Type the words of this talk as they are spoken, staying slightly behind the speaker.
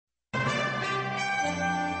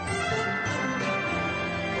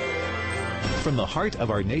From the heart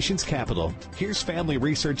of our nation's capital, here's Family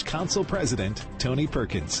Research Council President Tony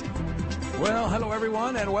Perkins. Well, hello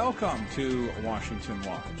everyone, and welcome to Washington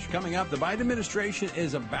Watch. Coming up, the Biden administration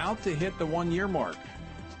is about to hit the one-year mark.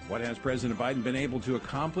 What has President Biden been able to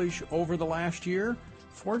accomplish over the last year?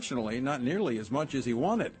 Fortunately, not nearly as much as he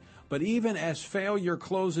wanted. But even as failure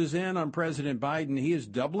closes in on President Biden, he is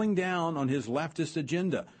doubling down on his leftist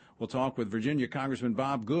agenda. We'll talk with Virginia Congressman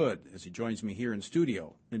Bob Good as he joins me here in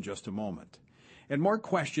studio in just a moment. And more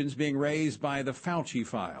questions being raised by the Fauci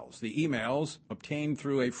files, the emails obtained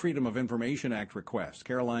through a Freedom of Information Act request.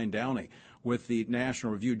 Caroline Downey with the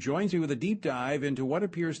National Review joins me with a deep dive into what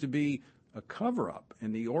appears to be a cover-up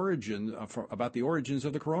in the about the origins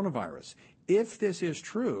of the coronavirus. If this is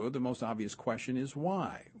true, the most obvious question is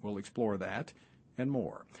why. We'll explore that and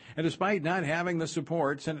more. And despite not having the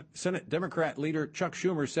support, Senate Democrat leader Chuck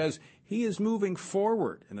Schumer says he is moving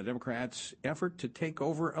forward in the Democrats' effort to take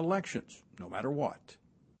over elections, no matter what.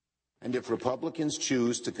 And if Republicans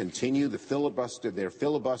choose to continue their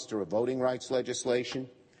filibuster of voting rights legislation,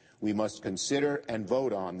 we must consider and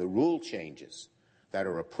vote on the rule changes that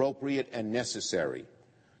are appropriate and necessary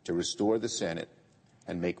to restore the Senate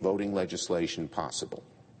and make voting legislation possible.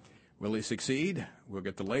 Will he succeed? We'll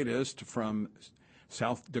get the latest from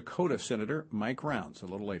South Dakota Senator Mike Rounds a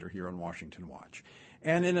little later here on Washington Watch.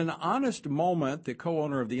 And in an honest moment, the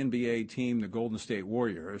co-owner of the NBA team, the Golden State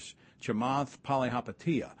Warriors, Chamath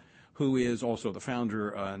Palihapitiya, who is also the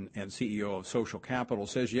founder and CEO of Social Capital,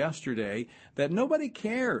 says yesterday that nobody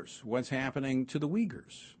cares what's happening to the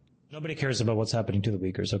Uyghurs. Nobody cares about what's happening to the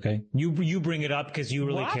Uyghurs, okay? You bring it up because you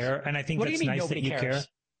really care, and I think that's nice that you care.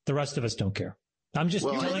 The rest of us don't care. I'm just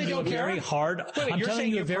telling you a very hard... Wait, you're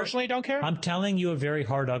saying you personally don't care? I'm telling you a very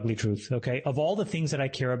hard, ugly truth, okay? Of all the things that I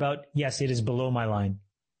care about, yes, it is below my line.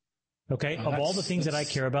 Okay? Of all the things that I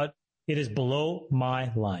care about, it is below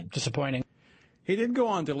my line. Disappointing. He did go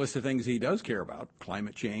on to list the things he does care about,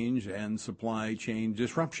 climate change and supply chain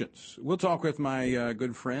disruptions. We'll talk with my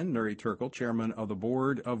good friend, Nuri Turkel, chairman of the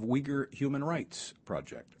board of Uyghur Human Rights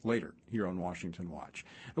Project, later here on Washington Watch.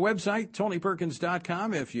 The website,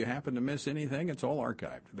 TonyPerkins.com. If you happen to miss anything, it's all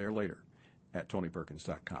archived there later at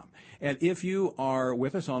TonyPerkins.com. And if you are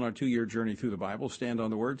with us on our 2-year journey through the Bible, stand on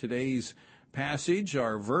the Word. Today's passage,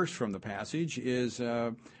 our verse from the passage, is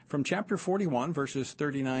from chapter 41, verses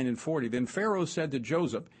 39 and 40. Then Pharaoh said to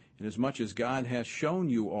Joseph, "Inasmuch as God has shown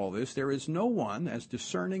you all this, there is no one as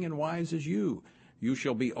discerning and wise as you. You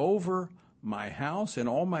shall be over my house, and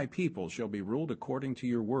all my people shall be ruled according to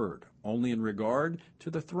your word. Only in regard to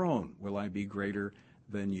the throne will I be greater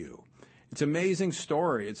than you." It's an amazing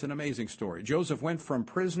story. It's an amazing story. Joseph went from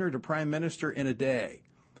prisoner to prime minister in a day.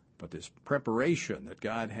 But this preparation that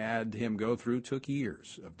God had him go through took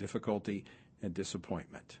years of difficulty and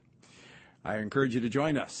disappointment. I encourage you to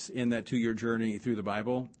join us in that 2-year journey through the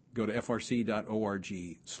Bible. Go to frc.org/Bible.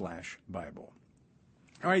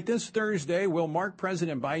 All right, this Thursday will mark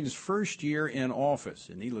President Biden's first year in office.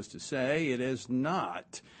 And needless to say, it has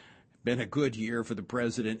not been a good year for the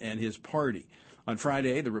president and his party. On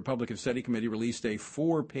Friday, the Republican Study Committee released a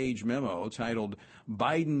 4-page memo titled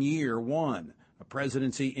Biden Year 1. A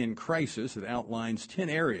presidency in crisis that outlines 10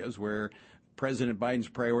 areas where President Biden's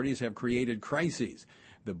priorities have created crises: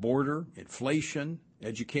 the border, inflation,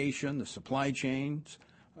 education, the supply chains,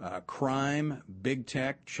 crime, big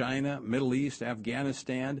tech, China, Middle East,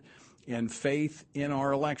 Afghanistan, and faith in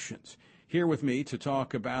our elections. Here with me to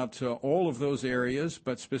talk about all of those areas,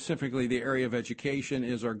 but specifically the area of education,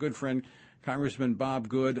 is our good friend, Congressman Bob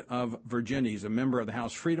Good of Virginia. He's a member of the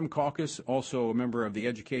House Freedom Caucus, also a member of the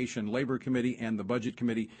Education Labor Committee and the Budget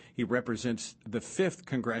Committee. He represents the 5th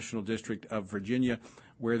Congressional District of Virginia,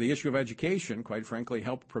 where the issue of education, quite frankly,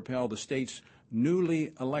 helped propel the state's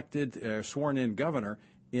newly elected, sworn-in governor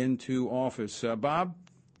into office. Bob,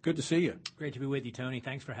 good to see you. Great to be with you, Tony.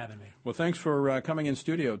 Thanks for having me. Well, thanks for coming in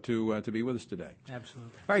studio to be with us today.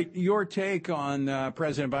 Absolutely. All right, your take on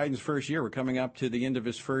President Biden's first year. We're coming up to the end of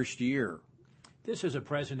his first year. This is a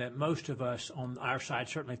president that most of us on our side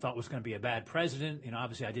certainly thought was going to be a bad president.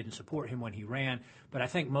 Obviously I didn't support him when he ran, but I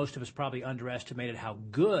think most of us probably underestimated how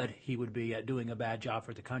good he would be at doing a bad job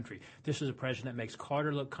for the country. This is a president that makes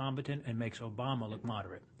Carter look competent and makes Obama look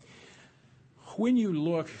moderate. When you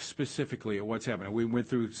look specifically at what's happening, we went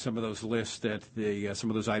through some of those lists that some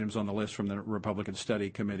of those items on the list from the Republican Study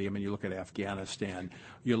Committee. I mean, you look at Afghanistan,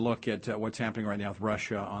 you look at what's happening right now with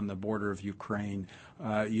Russia on the border of Ukraine.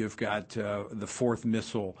 You've got the 4th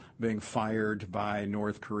missile being fired by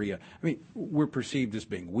North Korea. I mean, we're perceived as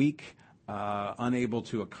being weak, unable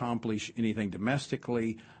to accomplish anything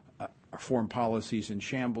domestically. Our foreign policy's in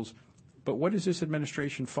shambles. But what is this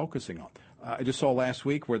administration focusing on? I just saw last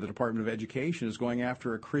week where the Department of Education is going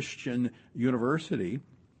after a Christian university,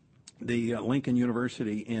 the Lincoln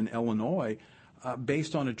University in Illinois,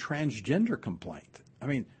 based on a transgender complaint. I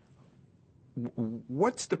mean,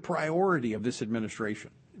 what's the priority of this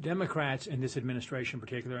administration? Democrats in this administration in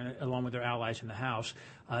particular, along with their allies in the House,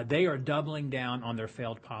 they are doubling down on their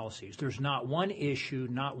failed policies. There's not one issue,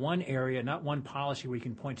 not one area, not one policy where you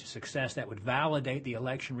can point to success that would validate the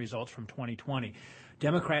election results from 2020.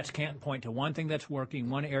 Democrats can't point to one thing that's working,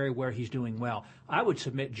 one area where he's doing well. I would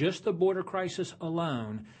submit just the border crisis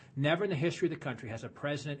alone, never in the history of the country has a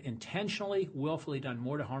president intentionally, willfully done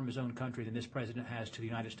more to harm his own country than this president has to the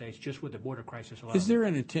United States, just with the border crisis alone. Is there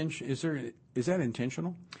an intention? Is that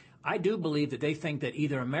intentional? I do believe that they think that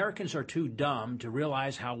either Americans are too dumb to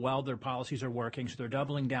realize how well their policies are working, so they're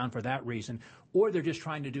doubling down for that reason, or they're just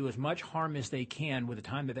trying to do as much harm as they can with the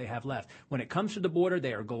time that they have left. When it comes to the border,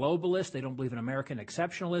 they are globalists. They don't believe in American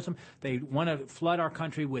exceptionalism. They want to flood our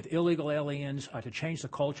country with illegal aliens to change the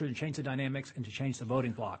culture and change the dynamics and to change the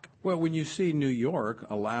voting bloc. Well, when you see New York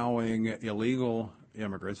allowing illegal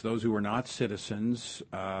immigrants, those who are not citizens,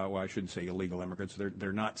 well, I shouldn't say illegal immigrants,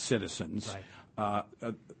 they're not citizens, right.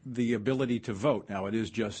 The ability to vote. Now,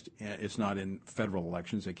 it's not in federal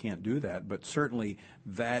elections. They can't do that. But certainly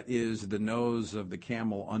that is the nose of the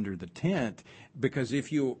camel under the tent, because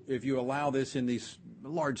if you allow this in these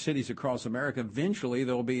large cities across America, eventually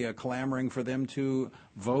there'll be a clamoring for them to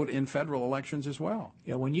vote in federal elections as well.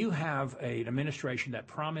 Yeah, when you have an administration that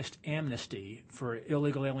promised amnesty for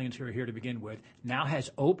illegal aliens who are here to begin with, now has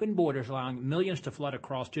open borders allowing millions to flood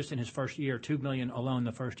across just in his first year, 2 million alone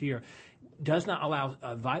the first year, does not allow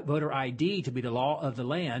voter ID to be the law of the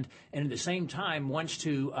land, and at the same time wants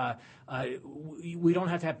to, we don't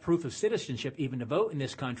have to have proof of citizenship even to vote in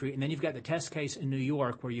this country. And then you've got the test case in New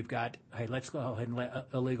York where you've got, hey, let's go ahead and let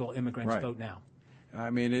illegal immigrants vote now. I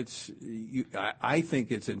mean, I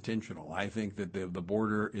think it's intentional. I think that the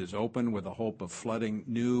border is open with the hope of flooding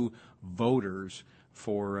new voters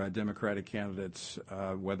for Democratic candidates,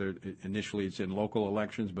 whether initially it's in local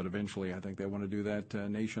elections, but eventually I think they want to do that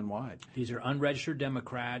nationwide. These are unregistered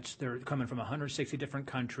Democrats. They're coming from 160 different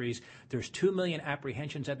countries. There's 2 million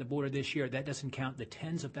apprehensions at the border this year. That doesn't count the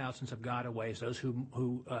tens of thousands of gotaways, those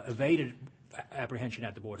who evaded apprehension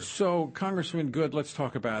at the border. So, Congressman Good, let's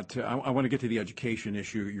talk about, I want to get to the education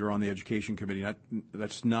issue. You're on the Education Committee.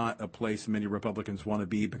 That's not a place many Republicans want to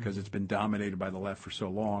be because it's been dominated by the left for so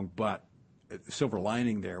long, but silver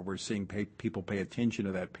lining there, we're seeing people pay attention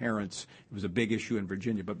to that. Parents, it was a big issue in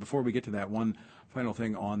Virginia. But before we get to that, one final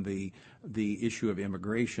thing on the issue of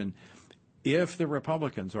immigration. If the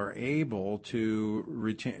Republicans are able to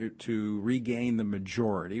regain the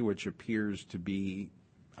majority, which appears to be,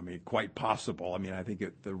 quite possible. I think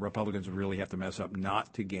the Republicans would really have to mess up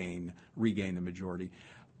not to regain the majority.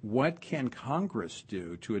 What can Congress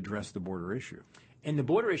do to address the border issue? And the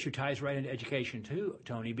border issue ties right into education too,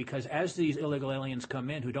 Tony, because as these illegal aliens come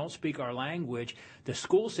in who don't speak our language, the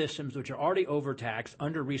school systems, which are already overtaxed,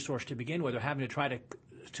 under-resourced to begin with, are having to try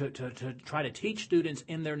to teach students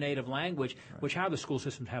in their native language, right. Which how the school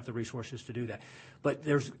systems have the resources to do that. But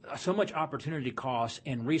there's so much opportunity costs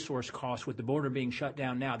and resource costs with the border being shut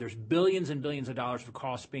down now. There's billions and billions of dollars of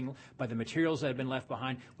costs being by the materials that have been left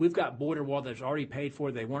behind. We've got border wall that's already paid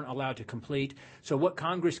for. They weren't allowed to complete. So what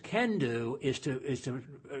Congress can do is to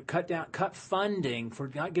cut funding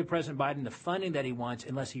not give President Biden the funding that he wants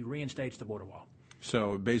unless he reinstates the border wall.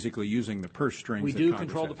 So basically using the purse strings. We do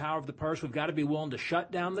control the power of the purse. We've got to be willing to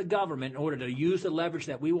shut down the government in order to use the leverage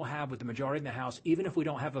that we will have with the majority in the House, even if we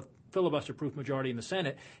don't have a filibuster-proof majority in the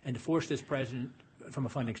Senate, and to force this president from a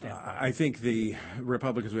funding standpoint. I think the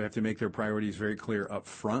Republicans would have to make their priorities very clear up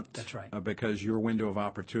front. That's right. Because your window of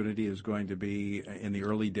opportunity is going to be in the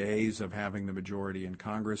early days of having the majority in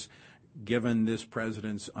Congress. Given this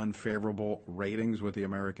president's unfavorable ratings with the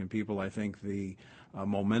American people, I think the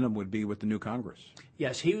momentum would be with the new Congress.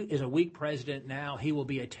 Yes, he is a weak president now. He will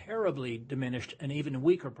be a terribly diminished and even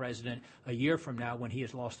weaker president a year from now when he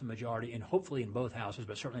has lost the majority, and hopefully in both houses,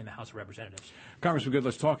 but certainly in the House of Representatives. Congressman Good,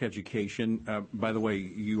 let's talk education. By the way,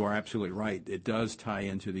 you are absolutely right. It does tie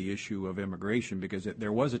into the issue of immigration because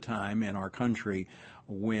there was a time in our country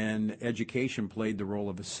when education played the role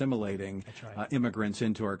of assimilating immigrants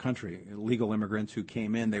into our country. Legal immigrants who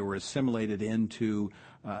came in, they were assimilated into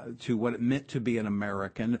to what it meant to be an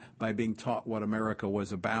American by being taught what America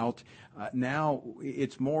was about. Now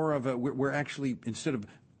it's more of we're actually, instead of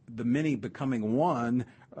the many becoming one,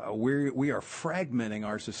 we are fragmenting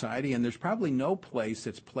our society, and there's probably no place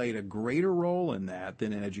that's played a greater role in that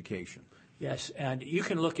than in education. Yes, and you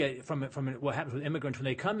can look at from what happens with immigrants when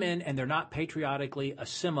they come in and they're not patriotically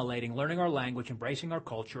assimilating, learning our language, embracing our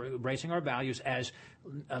culture, embracing our values as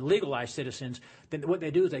legalized citizens. Then what they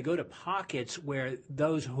do is they go to pockets where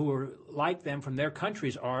those who are like them from their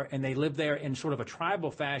countries are, and they live there in sort of a tribal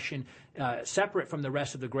fashion, separate from the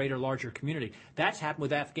rest of the greater, larger community. That's happened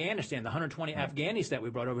with Afghanistan. The 120 Afghanis that we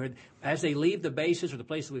brought over here, as they leave the bases or the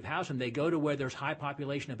places we've housed them, they go to where there's high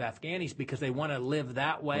population of Afghanis because they want to live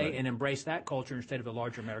that way and embrace that culture instead of the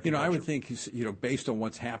larger American culture. I would think, based on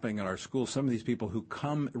what's happening in our schools, some of these people who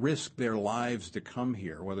come risk their lives to come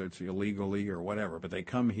here, whether it's illegally or whatever, but they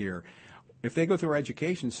come here. If they go through our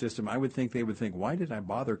education system, I would think they would think, why did I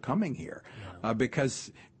bother coming here? Yeah.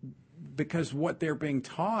 Because what they're being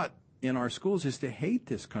taught in our schools is to hate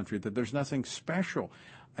this country, that there's nothing special.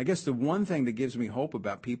 I guess the one thing that gives me hope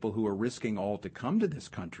about people who are risking all to come to this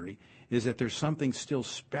country is that there's something still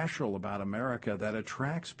special about America that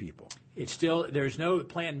attracts people. There's no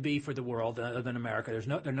plan B for the world other than America. There's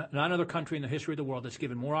not another country in the history of the world that's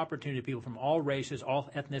given more opportunity to people from all races, all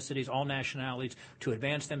ethnicities, all nationalities to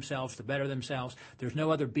advance themselves, to better themselves. There's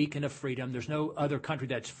no other beacon of freedom. There's no other country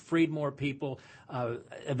that's freed more people,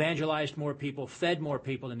 evangelized more people, fed more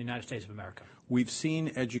people than the United States of America. We've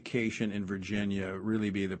seen education in Virginia really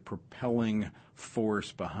be the propelling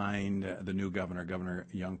force behind the new governor, Governor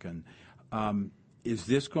Youngkin. Is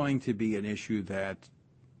this going to be an issue that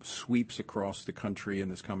sweeps across the country in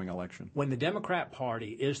this coming election? When the Democrat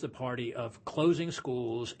Party is the party of closing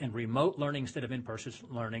schools and remote learning instead of in-person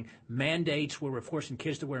learning, mandates where we're forcing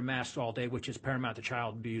kids to wear masks all day, which is paramount to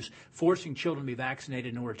child abuse, forcing children to be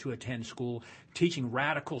vaccinated in order to attend school, teaching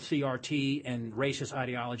radical CRT and racist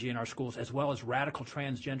ideology in our schools, as well as radical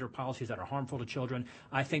transgender policies that are harmful to children.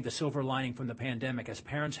 I think the silver lining from the pandemic, as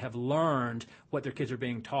parents have learned what their kids are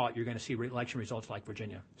being taught, you're going to see election results like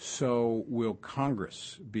Virginia. So will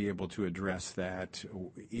Congress be able to address that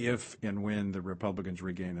if and when the Republicans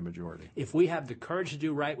regain the majority? If we have the courage to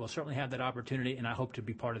do right, we'll certainly have that opportunity, and I hope to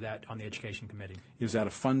be part of that on the Education Committee. Is that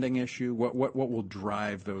a funding issue? What will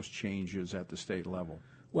drive those changes at the state level?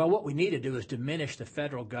 Well, what we need to do is diminish the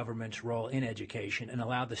federal government's role in education and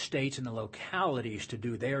allow the states and the localities to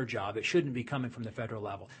do their job. It shouldn't be coming from the federal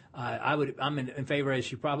level. I'm in favor, as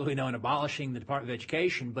you probably know, in abolishing the Department of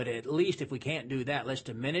Education, but at least if we can't do that, let's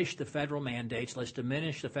diminish the federal mandates, let's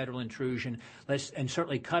diminish the federal intrusion, and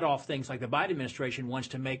certainly cut off things like the Biden administration wants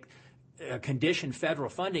to make condition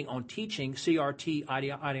federal funding on teaching CRT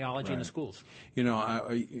ideology in the schools.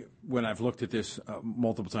 When I've looked at this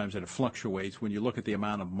multiple times, and it fluctuates, when you look at the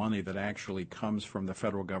amount of money that actually comes from the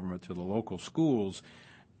federal government to the local schools,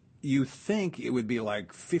 you think it would be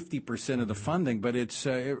like 50% of the funding, but it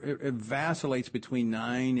vacillates between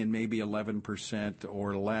 9 and maybe 11%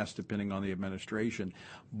 or less, depending on the administration.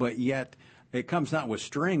 But yet, it comes not with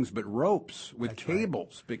strings, but ropes, with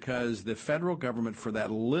cables, because the federal government, for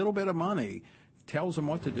that little bit of money, tells them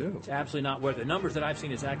what to do. It's absolutely not worth it. The numbers that I've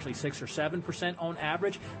seen is actually 6 or 7% on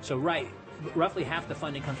average. So, roughly half the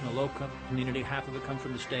funding comes from the local community, half of it comes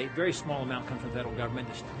from the state. Very small amount comes from the federal government.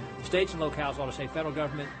 The states and locales ought to say, federal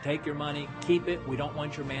government, take your money, keep it. We don't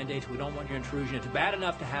want your mandates. We don't want your intrusion. It's bad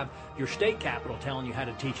enough to have your state capital telling you how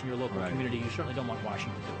to teach in your local community. You certainly don't want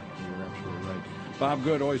Washington doing it. You're absolutely right. Bob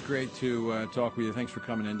Good, always great to talk with you. Thanks for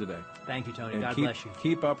coming in today. Thank you, Tony. And God bless you.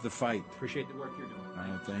 Keep up the fight. Appreciate the work you're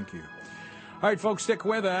doing. Thank you. All right, folks, stick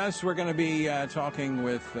with us. We're going to be talking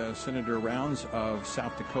with Senator Rounds of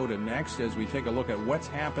South Dakota next as we take a look at what's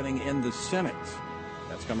happening in the Senate.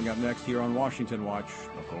 That's coming up next here on Washington Watch.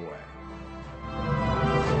 Don't go away.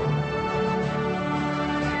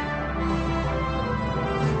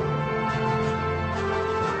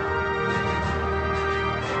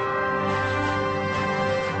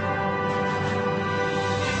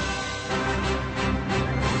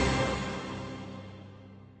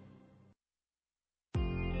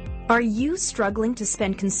 Are you struggling to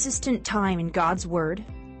spend consistent time in God's Word?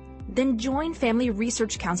 Then join Family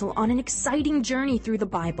Research Council on an exciting journey through the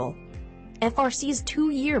Bible. FRC's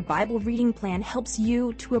 2-year Bible reading plan helps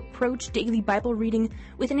you to approach daily Bible reading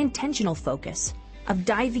with an intentional focus of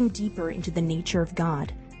diving deeper into the nature of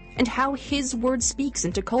God and how His Word speaks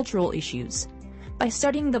into cultural issues. By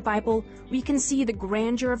studying the Bible, we can see the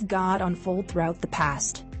grandeur of God unfold throughout the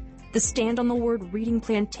past. The Stand on the Word reading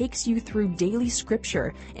plan takes you through daily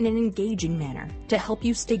scripture in an engaging manner to help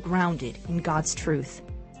you stay grounded in God's truth.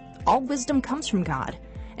 All wisdom comes from God,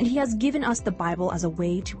 and He has given us the Bible as a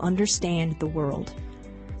way to understand the world.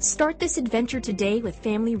 Start this adventure today with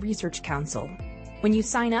Family Research Council. When you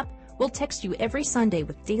sign up, we'll text you every Sunday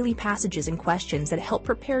with daily passages and questions that help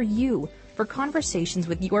prepare you for conversations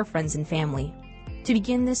with your friends and family. To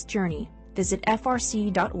begin this journey, visit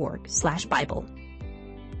frc.org/Bible.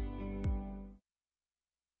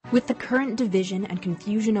 With the current division and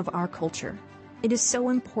confusion of our culture, it is so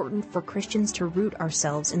important for Christians to root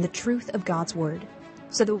ourselves in the truth of God's Word,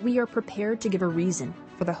 so that we are prepared to give a reason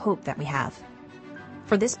for the hope that we have.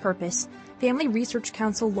 For this purpose, Family Research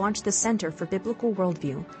Council launched the Center for Biblical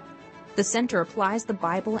Worldview. The center applies the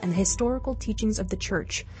Bible and the historical teachings of the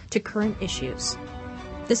Church to current issues.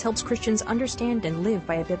 This helps Christians understand and live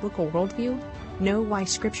by a biblical worldview, know why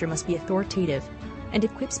Scripture must be authoritative, and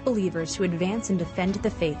equips believers to advance and defend the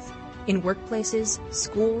faith in workplaces,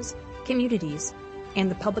 schools, communities, and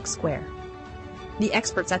the public square. The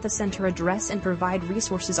experts at the center address and provide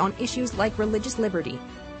resources on issues like religious liberty,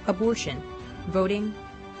 abortion, voting,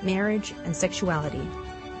 marriage, and sexuality.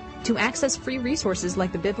 To access free resources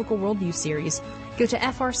like the Biblical Worldview series, go to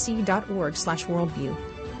frc.org/worldview.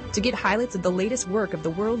 To get highlights of the latest work of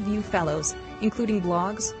the Worldview Fellows, including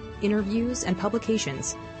blogs, interviews, and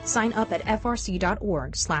publications, sign up at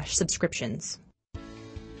frc.org/subscriptions.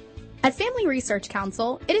 At Family Research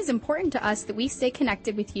Council, it is important to us that we stay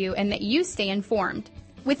connected with you and that you stay informed.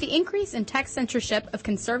 With the increase in tech censorship of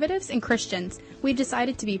conservatives and Christians, we've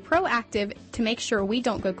decided to be proactive to make sure we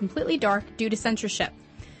don't go completely dark due to censorship.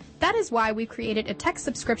 That is why we created a tech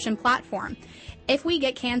subscription platform. If we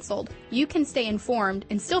get canceled, you can stay informed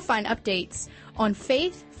and still find updates on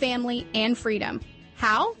faith, family, and freedom.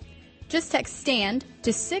 How? Just text STAND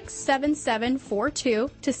to 67742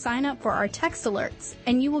 to sign up for our text alerts,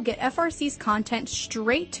 and you will get FRC's content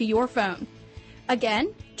straight to your phone.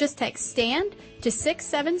 Again, just text STAND to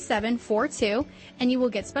 67742, and you will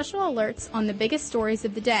get special alerts on the biggest stories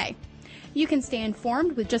of the day. You can stay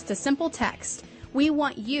informed with just a simple text. We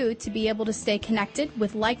want you to be able to stay connected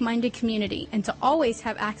with like-minded community and to always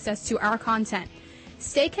have access to our content.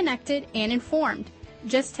 Stay connected and informed.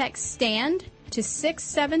 Just text STAND to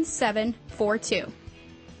 67742.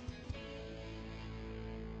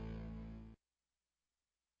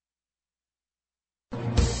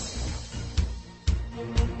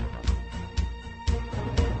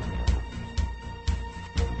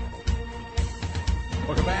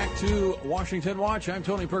 Welcome back to Washington Watch. I'm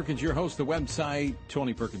Tony Perkins, your host. The website,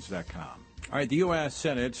 TonyPerkins.com. All right, the U.S.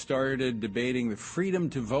 Senate started debating the Freedom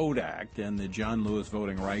to Vote Act and the John Lewis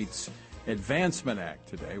Voting Rights Advancement Act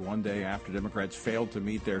today, one day after Democrats failed to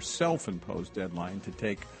meet their self-imposed deadline to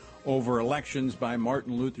take over elections by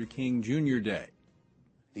Martin Luther King Jr. Day.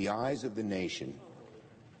 The eyes of the nation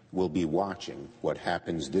will be watching what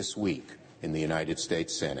happens this week in the United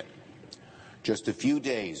States Senate. Just a few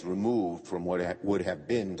days removed from what would have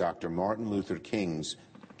been Dr. Martin Luther King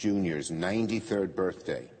Jr.'s 93rd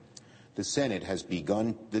birthday, the Senate has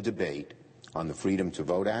begun the debate on the Freedom to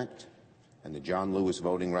Vote Act and the John Lewis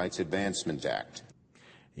Voting Rights Advancement Act.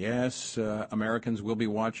 Yes, Americans will be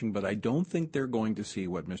watching, but I don't think they're going to see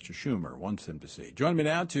what Mr. Schumer wants them to see. Join me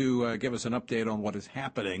now to give us an update on what is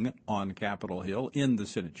happening on Capitol Hill in the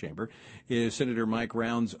Senate chamber is Senator Mike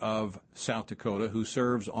Rounds of South Dakota, who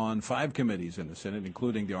serves on 5 committees in the Senate,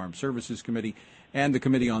 including the Armed Services Committee and the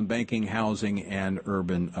Committee on Banking, Housing, and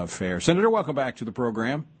Urban Affairs. Senator, welcome back to the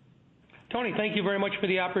program. Tony, thank you very much for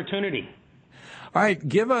the opportunity. All right,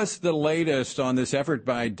 give us the latest on this effort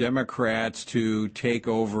by Democrats to take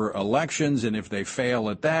over elections, and if they fail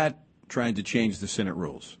at that, trying to change the Senate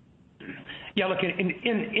rules. Yeah, look,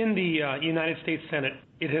 in the United States Senate,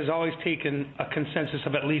 it has always taken a consensus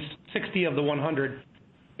of at least 60 of the 100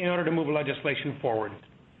 in order to move legislation forward.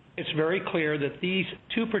 It's very clear that these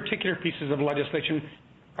 2 particular pieces of legislation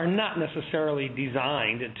are not necessarily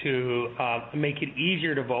designed to make it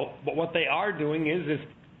easier to vote, but what they are doing is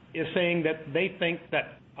saying that they think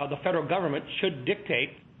that the federal government should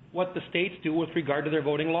dictate what the states do with regard to their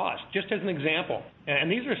voting laws. Just as an example,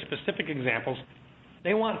 and these are specific examples,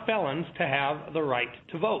 they want felons to have the right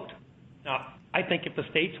to vote. Now, I think if the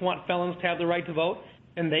states want felons to have the right to vote,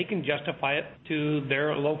 then they can justify it to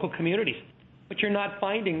their local communities. But you're not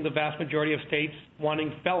finding the vast majority of states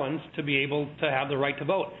wanting felons to be able to have the right to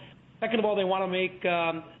vote. Second of all, they want to make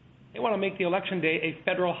the election day a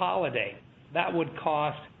federal holiday. That would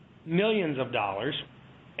cost millions of dollars,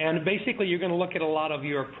 and basically you're going to look at a lot of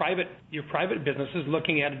your private businesses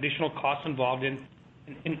looking at additional costs involved in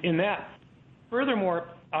that. Furthermore,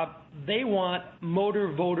 they want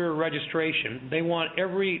motor voter registration. They want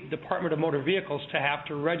every Department of Motor Vehicles to have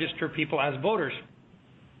to register people as voters.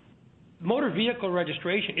 Motor vehicle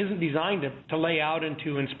registration isn't designed to lay out and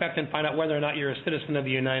to inspect and find out whether or not you're a citizen of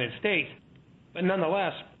the United States. But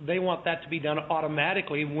nonetheless, they want that to be done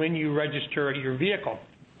automatically when you register your vehicle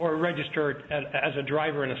or register as a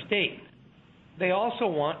driver in a state. They also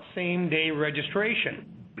want same-day registration.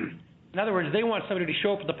 In other words, they want somebody to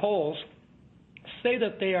show up at the polls say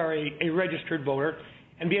that they are a registered voter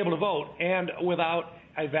and be able to vote and without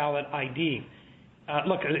a valid ID.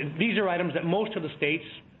 Look, these are items that most of the states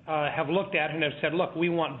have looked at and have said, look, we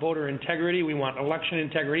want voter integrity, we want election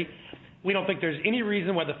integrity. We don't think there's any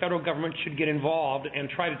reason why the federal government should get involved and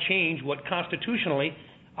try to change what constitutionally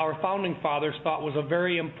our founding fathers thought was a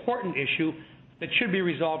very important issue that should be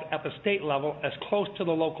resolved at the state level as close to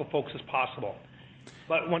the local folks as possible.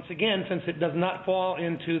 But once again, since it does not fall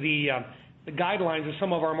into the guidelines of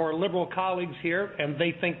some of our more liberal colleagues here, and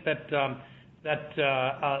they think that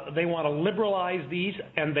they want to liberalize these,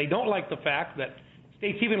 and they don't like the fact that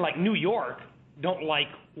states even like New York don't like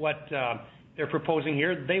what they're proposing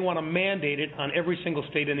here. They want to mandate it on every single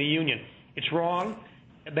state in the union. It's wrong.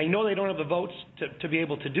 They know they don't have the votes to be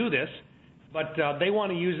able to do this, but they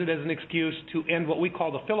want to use it as an excuse to end what we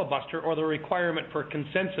call the filibuster, or the requirement for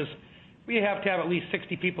consensus. We have to have at least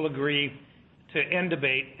 60 people agree to end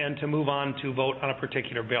debate and to move on to vote on a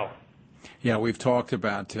particular bill. Yeah, we've talked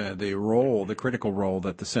about the critical role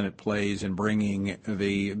that the Senate plays in bringing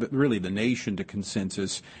really the nation to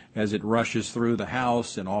consensus as it rushes through the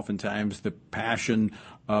House, and oftentimes the passion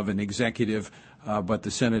of an executive. But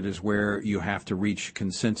the Senate is where you have to reach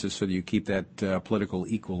consensus so that you keep that political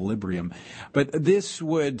equilibrium. But this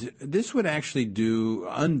would actually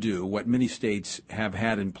undo what many states have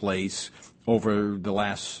had in place over the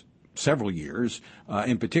last several years,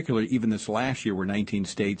 in particular, even this last year, where 19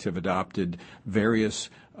 states have adopted various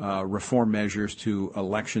reform measures to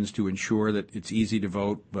elections to ensure that it's easy to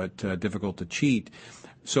vote but difficult to cheat.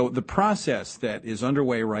 So the process that is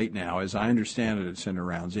underway right now, as I understand it at Senator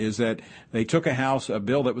Rounds, is that they took a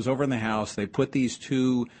bill that was over in the House, they put these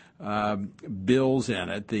two bills in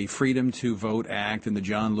it, the Freedom to Vote Act and the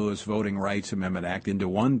John Lewis Voting Rights Amendment Act, into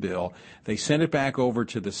one bill. They sent it back over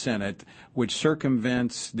to the Senate, which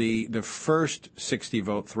circumvents the first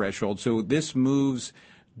 60-vote threshold. So this moves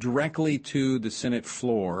directly to the Senate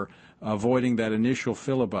floor, avoiding that initial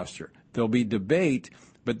filibuster. There'll be debate,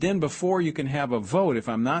 but then before you can have a vote, if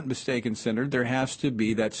I'm not mistaken, Senator, there has to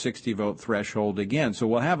be that 60-vote threshold again. So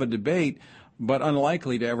we'll have a debate, but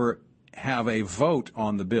unlikely to ever have a vote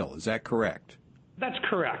on the bill. Is that correct? That's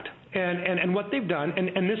correct. And what they've done,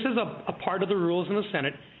 and this is a part of the rules in the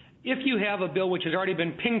Senate, if you have a bill which has already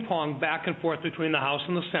been ping-ponged back and forth between the House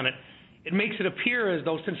and the Senate, it makes it appear as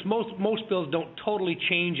though, since most bills don't totally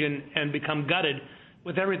change and become gutted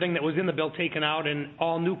with everything that was in the bill taken out and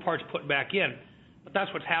all new parts put back in. But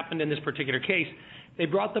that's what's happened in this particular case. They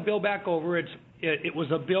brought the bill back over. It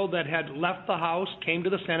was a bill that had left the House, came to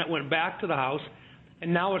the Senate, went back to the House,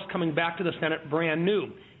 and now it's coming back to the Senate brand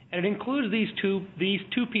new. And it includes these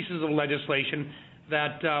two pieces of legislation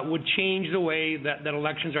that would change the way that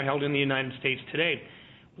elections are held in the United States today.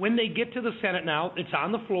 When they get to the Senate now, it's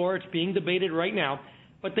on the floor, it's being debated right now,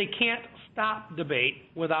 but they can't stop debate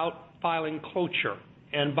without filing cloture.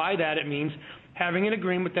 And by that it means having an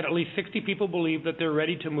agreement that at least 60 people believe that they're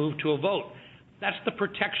ready to move to a vote. That's the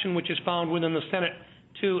protection which is found within the Senate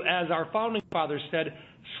to, as our founding fathers said,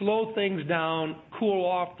 slow things down, cool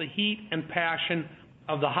off the heat and passion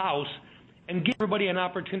of the House, and give everybody an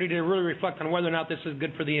opportunity to really reflect on whether or not this is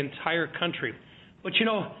good for the entire country. But you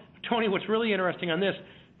know, Tony, what's really interesting on this,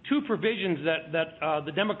 two provisions that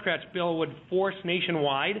the Democrats' bill would force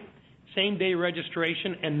nationwide, same-day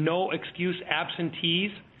registration and no excuse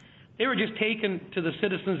absentees, they were just taken to the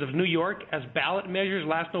citizens of New York as ballot measures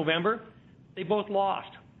last November. They both lost.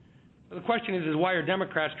 The question is why are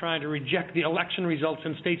Democrats trying to reject the election results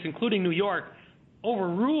in states, including New York,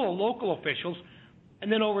 overrule local officials,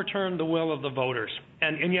 and then overturn the will of the voters?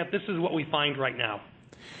 And yet this is what we find right now.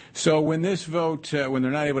 So when this vote, when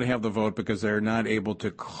they're not able to have the vote because they're not able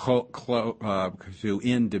to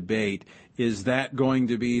end debate, is that going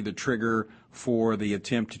to be the trigger for the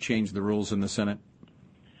attempt to change the rules in the Senate?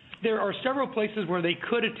 There are several places where they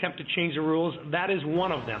could attempt to change the rules. That is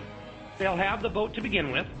one of them. They'll have the vote to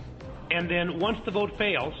begin with. And then once the vote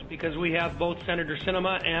fails, because we have both Senator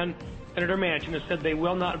Sinema and Senator Manchin have said they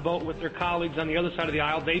will not vote with their colleagues on the other side of the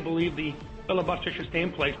aisle, they believe the filibuster should stay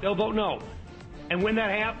in place, they'll vote no. And when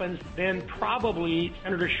that happens, then probably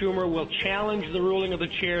Senator Schumer will challenge the ruling of the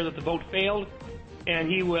chair that the vote failed,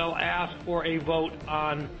 and he will ask for a vote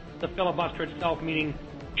on the filibuster itself, meaning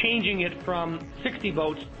changing it from 60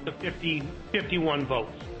 votes to 51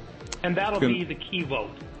 votes. And that'll be the key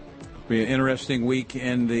vote. Be an interesting week,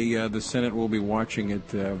 and the Senate will be watching it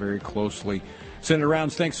very closely. Senator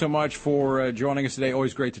Rounds, thanks so much for joining us today.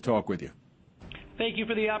 Always great to talk with you. Thank you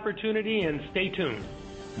for the opportunity, and stay tuned.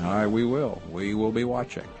 All right, we will. We will be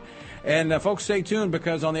watching. And folks, stay tuned,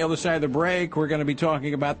 because on the other side of the break, we're going to be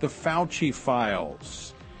talking about the Fauci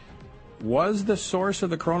files. Was the source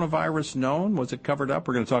of the coronavirus known? Was it covered up?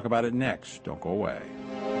 We're going to talk about it next. Don't go away.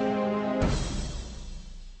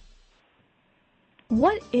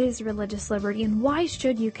 What is religious liberty and why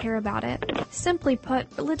should you care about it? Simply put,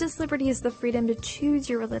 religious liberty is the freedom to choose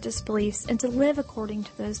your religious beliefs and to live according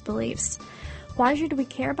to those beliefs. Why should we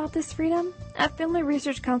care about this freedom? At Family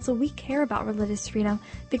Research Council, we care about religious freedom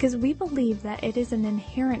because we believe that it is an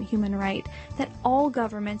inherent human right that all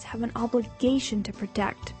governments have an obligation to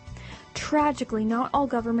protect. Tragically, not all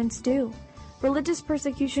governments do. Religious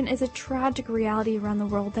persecution is a tragic reality around the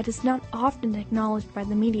world that is not often acknowledged by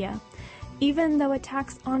the media, even though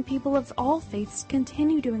attacks on people of all faiths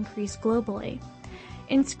continue to increase globally.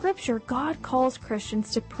 In Scripture, God calls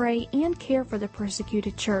Christians to pray and care for the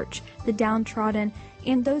persecuted church, the downtrodden,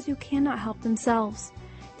 and those who cannot help themselves.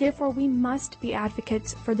 Therefore, we must be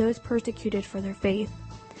advocates for those persecuted for their faith.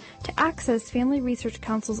 To access Family Research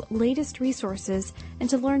Council's latest resources and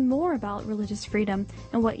to learn more about religious freedom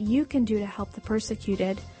and what you can do to help the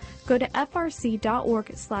persecuted, go to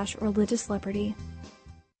frc.org/religious liberty.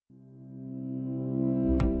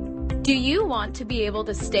 Do you want to be able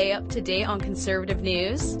to stay up to date on conservative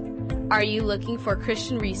news? Are you looking for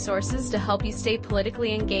Christian resources to help you stay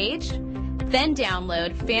politically engaged? Then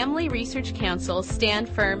download Family Research Council's Stand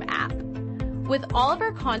Firm app. With all of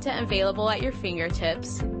our content available at your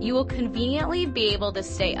fingertips, you will conveniently be able to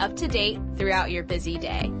stay up to date throughout your busy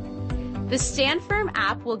day. The Stand Firm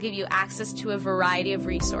app will give you access to a variety of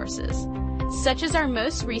resources, such as our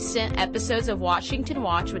most recent episodes of Washington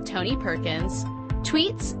Watch with Tony Perkins,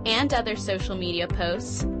 tweets and other social media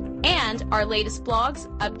posts, and our latest blogs,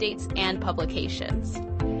 updates, and publications.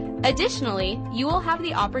 Additionally, you will have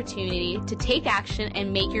the opportunity to take action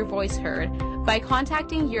and make your voice heard by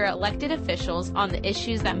contacting your elected officials on the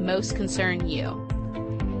issues that most concern you.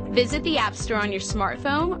 Visit the App Store on your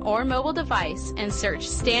smartphone or mobile device and search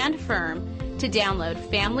Stand Firm to download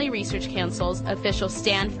Family Research Council's official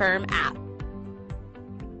Stand Firm app.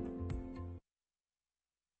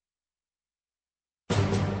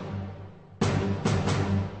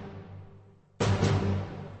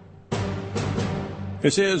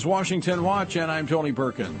 This is Washington Watch, and I'm Tony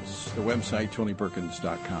Perkins. The website,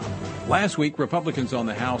 TonyPerkins.com. Last week, Republicans on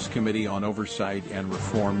the House Committee on Oversight and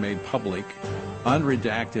Reform made public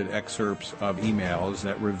unredacted excerpts of emails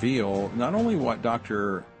that reveal not only what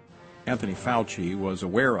Dr. Anthony Fauci was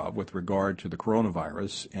aware of with regard to the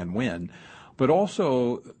coronavirus and when, but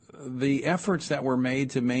also the efforts that were made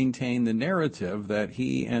to maintain the narrative that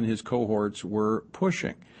he and his cohorts were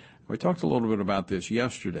pushing. We talked a little bit about this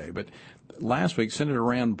yesterday, but last week, Senator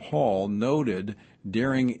Rand Paul noted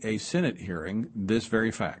during a Senate hearing this very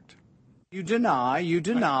fact. You deny,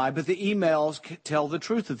 but the emails tell the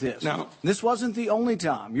truth of this. No. This wasn't the only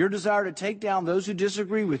time. Your desire to take down those who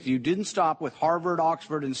disagree with you didn't stop with Harvard,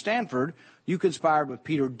 Oxford, and Stanford. You conspired with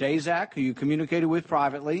Peter Daszak, who you communicated with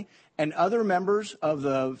privately, and other members of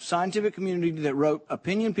the scientific community that wrote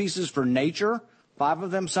opinion pieces for Nature. 5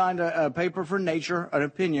 of them signed a paper for Nature, an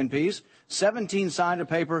opinion piece. 17 signed a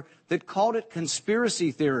paper that called it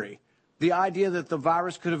conspiracy theory, the idea that the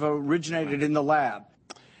virus could have originated in the lab.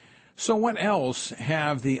 So what else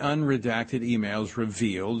have the unredacted emails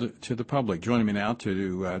revealed to the public? Joining me now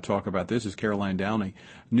to talk about this is Caroline Downey,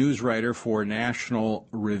 news writer for National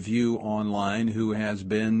Review Online, who has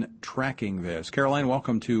been tracking this. Caroline,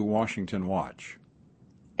 welcome to Washington Watch.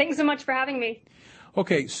 Thanks so much for having me.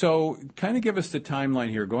 Okay, so kind of give us the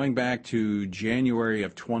timeline here. Going back to January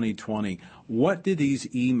of 2020, what did these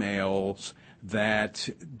emails that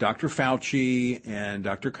Dr. Fauci and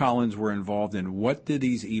Dr. Collins were involved in, what did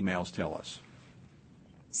these emails tell us?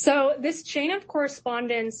 So this chain of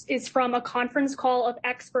correspondence is from a conference call of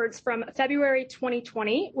experts from February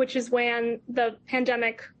 2020, which is when the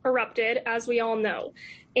pandemic erupted, as we all know.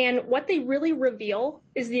 And what they really reveal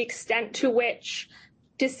is the extent to which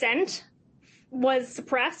dissent was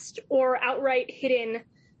suppressed or outright hidden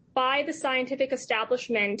by the scientific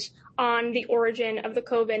establishment on the origin of the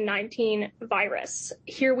COVID-19 virus.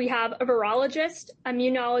 Here we have a virologist,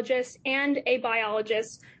 immunologist, and a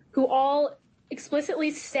biologist who all explicitly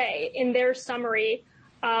say in their summary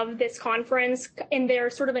of this conference, in their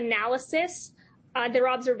sort of analysis, their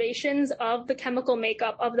observations of the chemical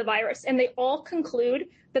makeup of the virus. And they all conclude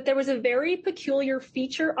that there was a very peculiar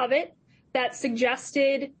feature of it that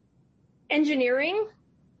suggested engineering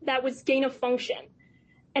that was gain of function.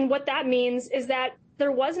 And what that means is that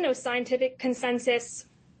there was no scientific consensus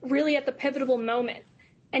really at the pivotal moment.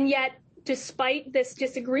 And yet, despite this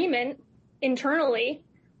disagreement internally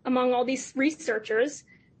among all these researchers,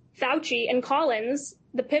 Fauci and Collins,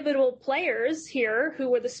 the pivotal players here who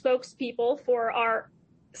were the spokespeople for our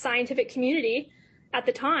scientific community at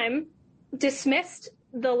the time, dismissed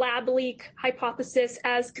the lab leak hypothesis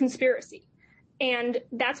as conspiracy. And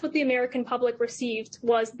that's what the American public received,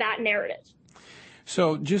 was that narrative.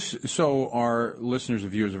 So just so our listeners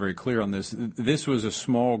and viewers are very clear on this, this was a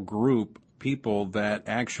small group people that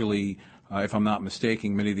actually, if I'm not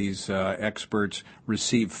mistaken, many of these experts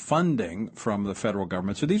received funding from the federal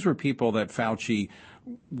government. So these were people that Fauci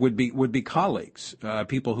would be colleagues,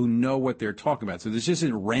 people who know what they're talking about. So this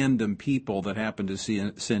isn't random people that happen to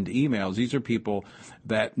send emails. These are people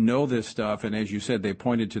that know this stuff. And as you said, they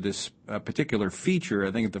pointed to this particular feature,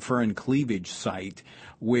 I think at the Furin cleavage site,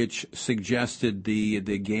 which suggested the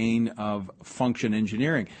gain of function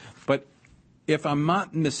engineering. But if I'm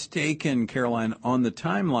not mistaken, Caroline, on the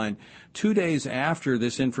timeline, 2 days after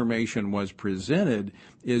this information was presented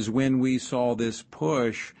is when we saw this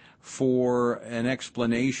push for an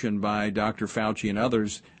explanation by Dr. Fauci and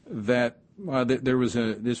others that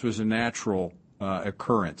this was a natural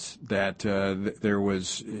occurrence, that there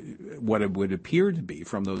was what it would appear to be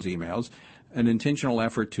from those emails, an intentional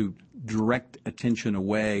effort to direct attention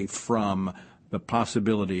away from the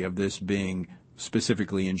possibility of this being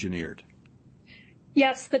specifically engineered.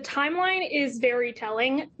 Yes, the timeline is very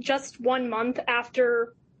telling. Just 1 month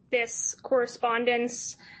after this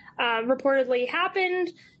correspondence reportedly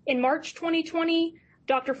happened, in March 2020,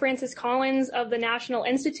 Dr. Francis Collins of the National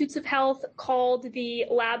Institutes of Health called the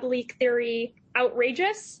lab leak theory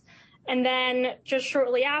outrageous. And then just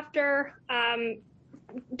shortly after,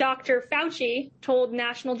 Dr. Fauci told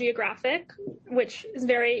National Geographic, which is a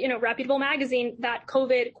very reputable magazine, that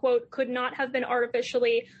COVID, quote, could not have been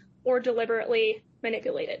artificially or deliberately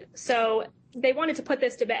manipulated. So they wanted to put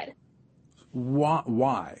this to bed.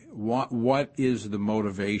 Why? What is the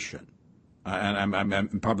motivation? And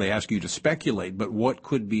I'm probably asking you to speculate, but what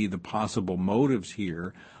could be the possible motives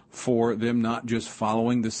here for them not just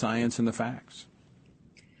following the science and the facts?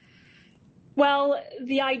 Well,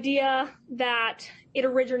 the idea that it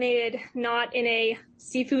originated not in a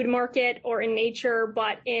seafood market or in nature,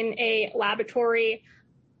 but in a laboratory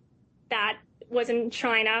that was in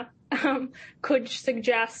China could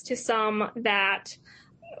suggest to some that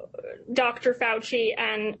Dr. Fauci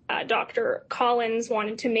and Dr. Collins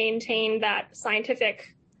wanted to maintain that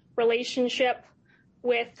scientific relationship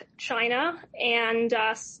with China, and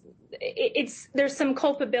there's some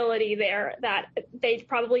culpability there that they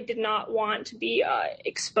probably did not want to be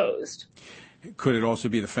exposed. Could it also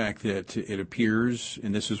be the fact that it appears,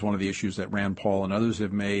 and this is one of the issues that Rand Paul and others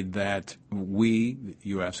have made, that we, the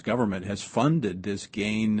U.S. government, has funded this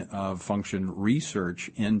gain of function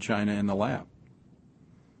research in China in the lab?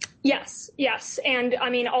 Yes. And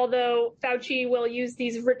I mean, although Fauci will use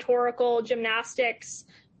these rhetorical gymnastics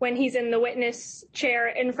when he's in the witness chair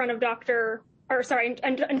in front of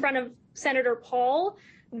in front of Senator Paul,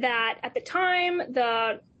 that at the time,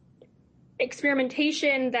 the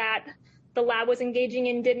experimentation that the lab was engaging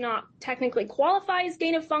in did not technically qualify as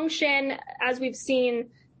gain of function. As we've seen,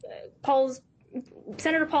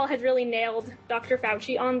 Senator Paul has really nailed Dr.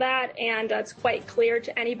 Fauci on that, and it's quite clear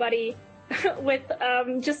to anybody with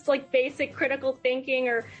just like basic critical thinking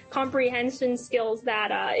or comprehension skills that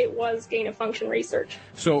it was gain of function research.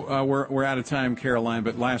 So we're out of time, Caroline,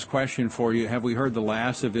 but last question for you. Have we heard the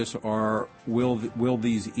last of this, or will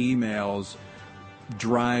these emails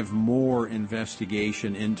drive more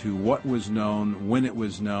investigation into what was known, when it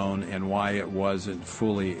was known, and why it wasn't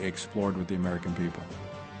fully explored with the American people?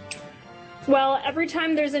 Well, every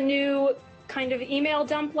time there's a new kind of email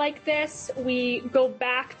dump like this, we go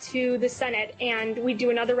back to the Senate and we do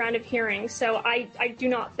another round of hearings. So I do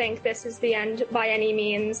not think this is the end by any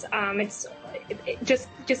means. Just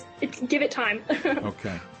give it time.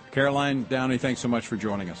 Okay. Caroline Downey, thanks so much for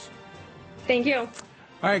joining us. Thank you.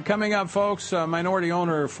 All right, coming up, folks, a minority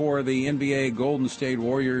owner for the NBA Golden State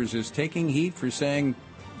Warriors is taking heat for saying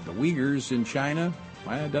the Uyghurs in China,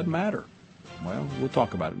 well, it doesn't matter. Well, we'll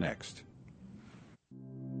talk about it next.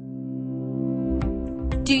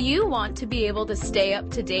 Do you want to be able to stay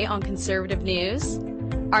up to date on conservative news?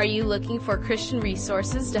 Are you looking for Christian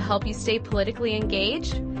resources to help you stay politically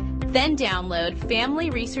engaged? Then download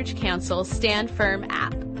Family Research Council's Stand Firm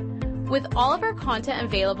app. With all of our content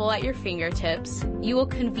available at your fingertips, you will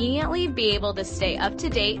conveniently be able to stay up to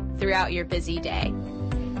date throughout your busy day.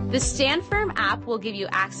 The Stand Firm app will give you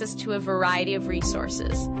access to a variety of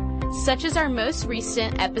resources, such as our most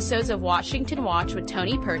recent episodes of Washington Watch with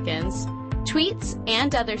Tony Perkins, tweets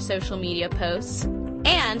and other social media posts,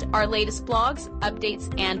 and our latest blogs,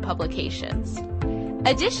 updates, and publications.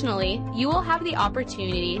 Additionally, you will have the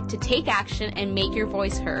opportunity to take action and make your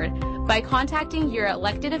voice heard by contacting your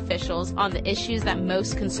elected officials on the issues that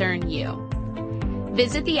most concern you.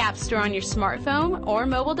 Visit the App Store on your smartphone or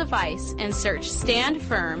mobile device and search Stand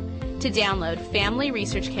Firm to download Family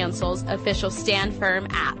Research Council's official Stand Firm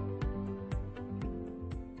app.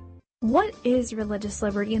 What is religious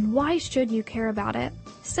liberty and why should you care about it?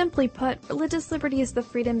 Simply put, religious liberty is the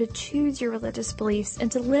freedom to choose your religious beliefs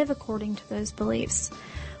and to live according to those beliefs.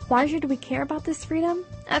 Why should we care about this freedom?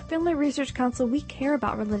 At Family Research Council, we care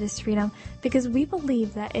about religious freedom because we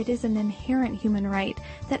believe that it is an inherent human right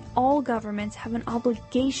that all governments have an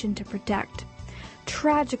obligation to protect.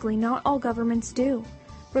 Tragically, not all governments do.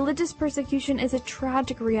 Religious persecution is a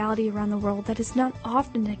tragic reality around the world that is not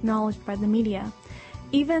often acknowledged by the media,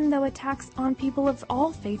 even though attacks on people of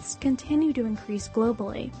all faiths continue to increase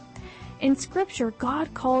globally. In Scripture,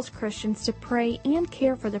 God calls Christians to pray and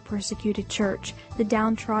care for the persecuted church, the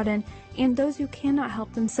downtrodden, and those who cannot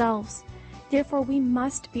help themselves. Therefore, we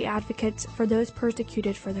must be advocates for those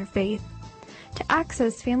persecuted for their faith. To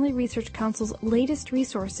access Family Research Council's latest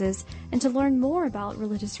resources and to learn more about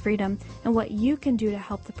religious freedom and what you can do to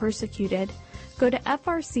help the persecuted, go to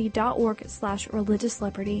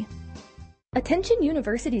frc.org/religiousliberty. Attention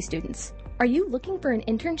university students. Are you looking for an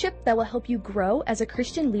internship that will help you grow as a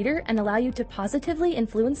Christian leader and allow you to positively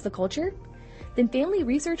influence the culture? Then Family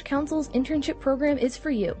Research Council's internship program is for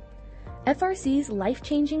you. FRC's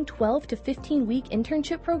life-changing 12 to 15-week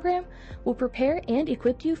internship program will prepare and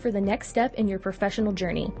equip you for the next step in your professional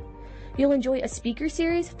journey. You'll enjoy a speaker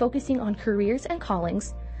series focusing on careers and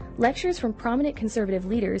callings, lectures from prominent conservative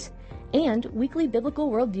leaders, and weekly biblical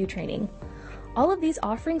worldview training. All of these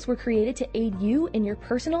offerings were created to aid you in your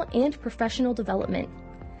personal and professional development.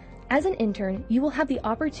 As an intern, you will have the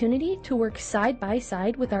opportunity to work side by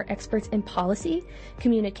side with our experts in policy,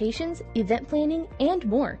 communications, event planning, and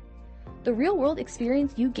more. The real-world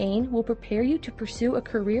experience you gain will prepare you to pursue a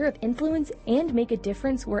career of influence and make a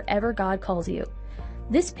difference wherever God calls you.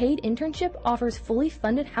 This paid internship offers fully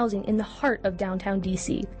funded housing in the heart of downtown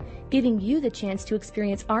DC, giving you the chance to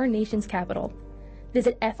experience our nation's capital.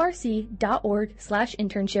 Visit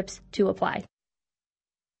frc.org/internships to apply.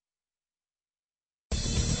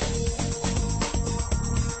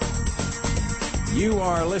 You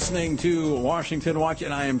are listening to Washington Watch,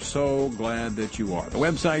 and I am so glad that you are. The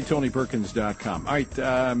website, TonyPerkins.com. All right,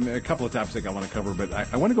 a couple of topics I want to cover, but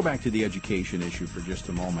I want to go back to the education issue for just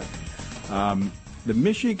a moment. The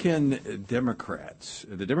Michigan Democrats,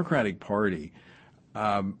 the Democratic Party,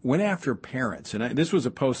 went after parents, and this was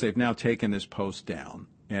a post. They've now taken this post down,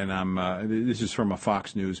 and this is from a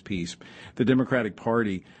Fox News piece. The Democratic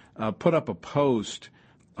Party put up a post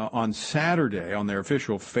on Saturday on their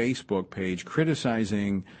official Facebook page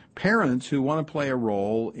criticizing parents who want to play a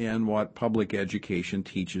role in what public education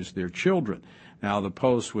teaches their children. Now, the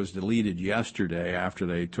post was deleted yesterday after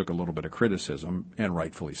they took a little bit of criticism, and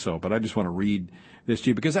rightfully so, but I just want to read this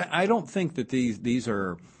to you because I don't think that these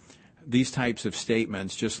are these types of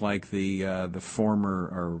statements, just like the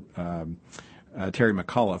former Terry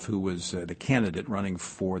McAuliffe, who was the candidate running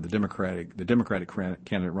for the Democratic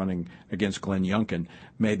candidate running against Glenn Youngkin,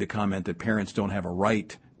 made the comment that parents don't have a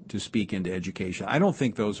right to speak into education. I don't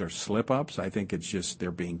think those are slip-ups. I think it's just they're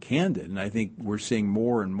being candid, and I think we're seeing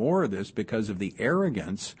more and more of this because of the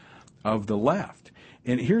arrogance of the left.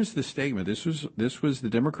 And here's the statement. This was the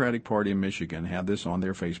Democratic Party in Michigan, had this on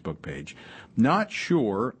their Facebook page. Not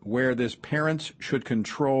sure where this parents should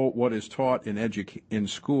control what is taught in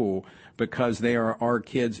school because they are our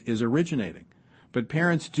kids is originating. But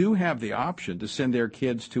parents do have the option to send their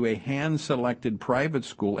kids to a hand-selected private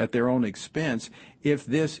school at their own expense if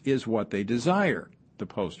this is what they desire, the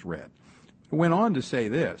Post read. It went on to say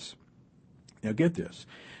this. Now get this.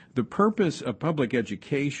 The purpose of public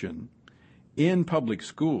education in public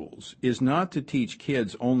schools is not to teach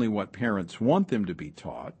kids only what parents want them to be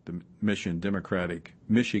taught, the Michigan Democratic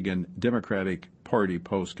Party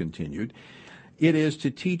post continued. It is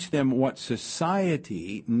to teach them what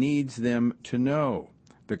society needs them to know.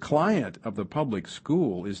 The client of the public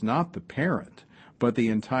school is not the parent, but the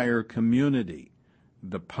entire community,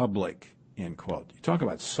 the public, end quote. You talk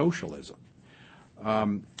about socialism.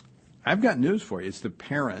 I've got news for you. It's the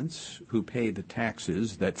parents who pay the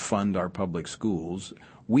taxes that fund our public schools.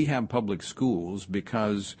 We have public schools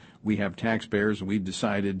because we have taxpayers, and we've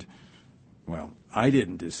decided, well, I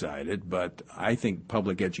didn't decide it, but I think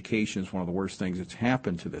public education is one of the worst things that's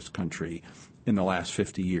happened to this country in the last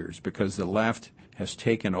 50 years because the left has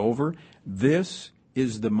taken over. This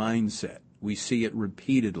is the mindset. We see it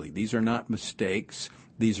repeatedly. These are not mistakes.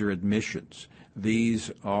 These are admissions. These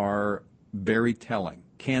are very telling,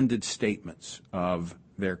 candid statements of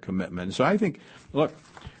their commitment. So I think, look,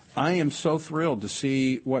 I am so thrilled to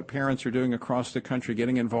see what parents are doing across the country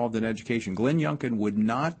getting involved in education. Glenn Youngkin would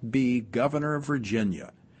not be governor of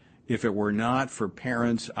Virginia if it were not for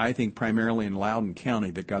parents, I think primarily in Loudoun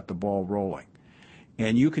County, that got the ball rolling.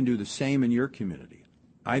 And you can do the same in your community.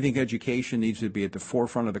 I think education needs to be at the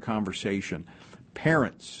forefront of the conversation.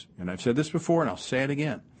 Parents, and I've said this before and I'll say it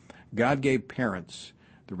again, God gave parents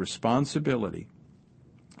the responsibility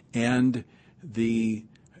and He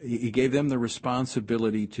gave them the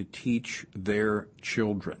responsibility to teach their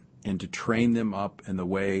children and to train them up in the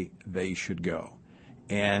way they should go.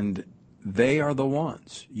 And they are the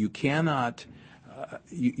ones. You cannot,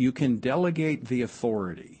 you can delegate the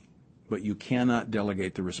authority, but you cannot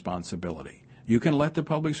delegate the responsibility. You can let the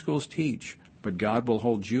public schools teach, but God will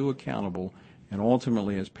hold you accountable. And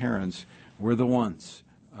ultimately, as parents, we're the ones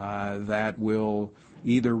that will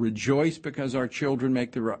either rejoice because our children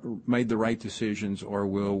made the right decisions, or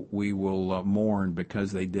we will mourn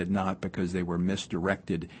because they did not, because they were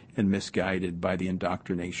misdirected and misguided by the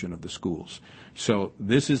indoctrination of the schools. So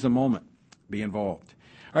this is the moment. Be involved.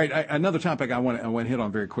 All right, another topic I want to hit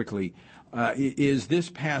on very quickly is this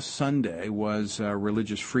past Sunday was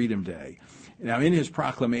Religious Freedom Day. Now, in his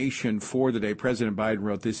proclamation for the day, President Biden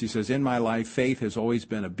wrote this. He says, "In my life, faith has always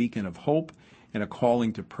been a beacon of hope and a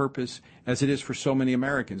calling to purpose, as it is for so many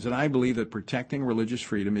Americans. And I believe that protecting religious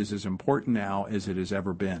freedom is as important now as it has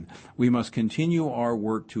ever been. We must continue our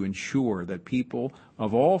work to ensure that people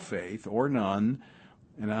of all faith or none,"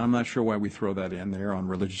 and I'm not sure why we throw that in there on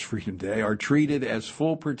Religious Freedom Day, "are treated as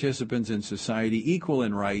full participants in society, equal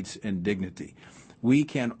in rights and dignity. We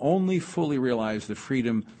can only fully realize the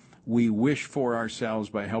freedom we wish for ourselves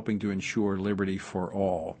by helping to ensure liberty for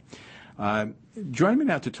all." Join me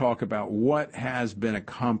now to talk about what has been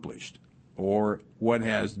accomplished or what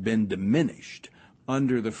has been diminished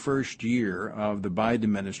under the first year of the Biden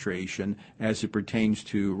administration as it pertains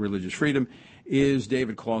to religious freedom is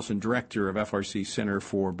David Closson, director of FRC Center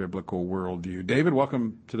for Biblical Worldview. David,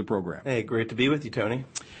 welcome to the program. Hey, great to be with you, Tony.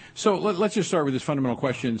 So let's just start with this fundamental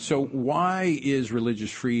question. So why is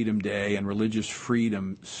Religious Freedom Day and religious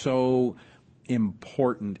freedom so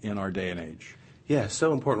important in our day and age? Yeah,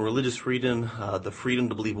 so important. Religious freedom, the freedom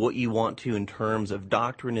to believe what you want to in terms of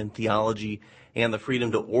doctrine and theology, and the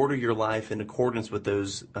freedom to order your life in accordance with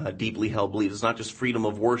those deeply held beliefs. It's not just freedom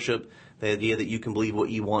of worship, the idea that you can believe what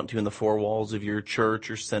you want to in the four walls of your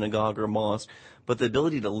church or synagogue or mosque, but the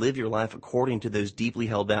ability to live your life according to those deeply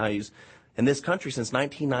held values. And this country, since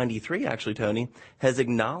 1993, actually, Tony, has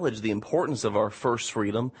acknowledged the importance of our first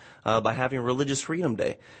freedom by having Religious Freedom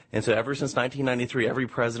Day. And so ever since 1993, every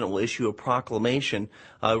president will issue a proclamation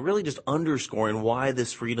really just underscoring why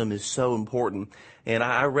this freedom is so important. And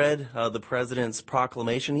I read the president's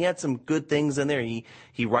proclamation. He had some good things in there.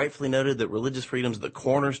 He rightfully noted that religious freedom is the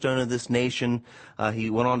cornerstone of this nation. He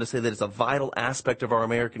went on to say that it's a vital aspect of our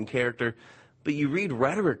American character. But you read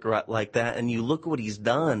rhetoric like that, and you look at what he's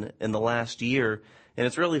done in the last year, and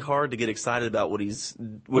it's really hard to get excited about what he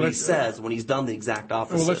says when he's done the exact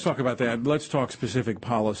opposite. Well, let's talk about that. Let's talk specific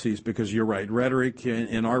policies, because you're right. Rhetoric,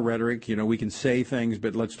 in our rhetoric, we can say things,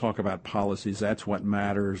 but let's talk about policies. That's what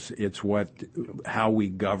matters. It's how we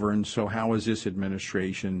govern. So how is this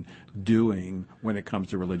administration doing when it comes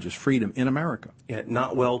to religious freedom in America? Yeah,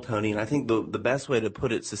 not well, Tony. And I think the best way to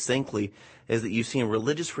put it succinctly is that you've seen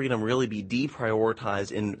religious freedom really be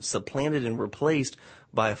deprioritized and supplanted and replaced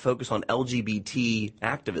by a focus on LGBT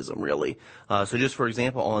activism, really. So just for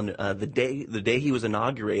example, on the day he was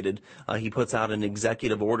inaugurated, he puts out an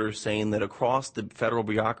executive order saying that across the federal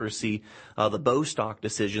bureaucracy, the Bostock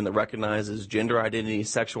decision that recognizes gender identity,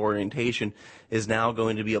 sexual orientation is now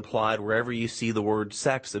going to be applied wherever you see the word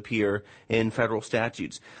sex appear in federal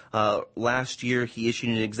statutes. Last year, he issued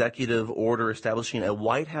an executive order establishing a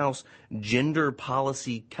White House Gender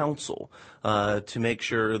Policy Council to make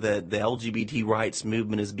sure that the LGBT rights movement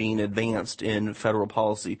is being advanced in federal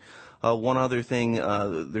policy. One other thing,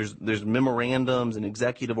 there's memorandums and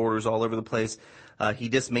executive orders all over the place. He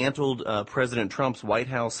dismantled President Trump's White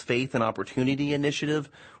House Faith and Opportunity Initiative,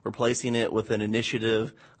 replacing it with an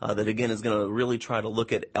initiative that, again, is going to really try to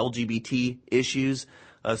look at LGBT issues.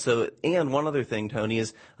 And one other thing, Tony,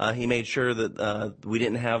 is he made sure that we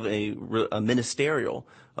didn't have a ministerial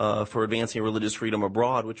for advancing religious freedom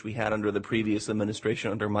abroad, which we had under the previous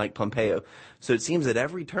administration under Mike Pompeo. So it seems at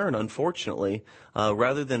every turn, unfortunately,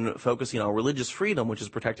 rather than focusing on religious freedom, which is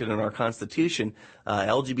protected in our Constitution,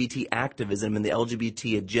 LGBT activism and the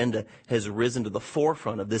LGBT agenda has risen to the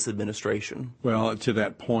forefront of this administration. Well, to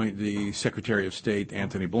that point, the Secretary of State,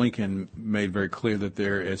 Antony Blinken, made very clear that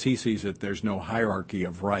as he sees it, there's no hierarchy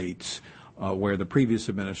of rights where the previous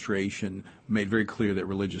administration made very clear that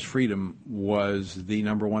religious freedom was the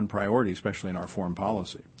number one priority, especially in our foreign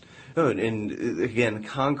policy. Oh, and again,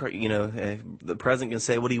 concrete, the president can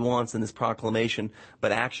say what he wants in this proclamation,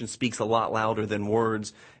 but action speaks a lot louder than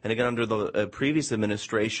words. And again, under the previous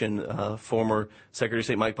administration, former Secretary of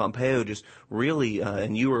State Mike Pompeo just really,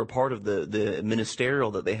 and you were a part of the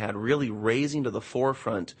ministerial that they had, really raising to the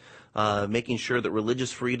forefront, making sure that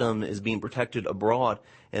religious freedom is being protected abroad.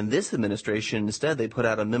 And this administration, instead, they put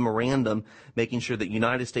out a memorandum making sure that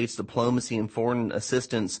United States diplomacy and foreign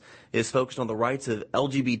assistance is focused on the rights of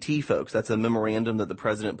LGBT folks. That's a memorandum that the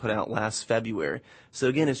president put out last February. So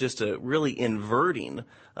again, it's just a really inverting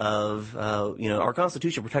of, our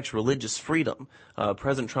Constitution protects religious freedom.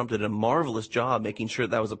 President Trump did a marvelous job making sure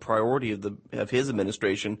that was a priority of his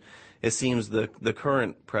administration. It seems the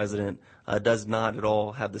current president does not at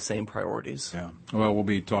all have the same priorities. Yeah. Well, we'll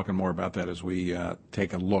be talking more about that as we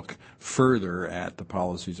take a look further at the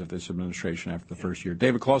policies of this administration after the first year.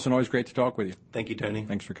 David Clausen, always great to talk with you. Thank you, Tony.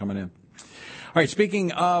 Thanks for coming in. All right,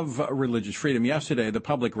 speaking of religious freedom, yesterday the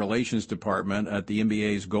Public Relations Department at the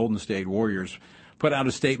NBA's Golden State Warriors put out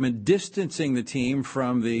a statement distancing the team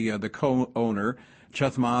from the co-owner,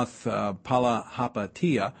 Chamath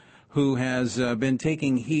Palihapitiya, who has been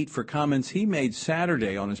taking heat for comments he made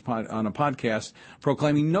Saturday on on a podcast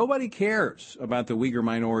proclaiming nobody cares about the Uyghur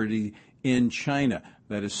minority in China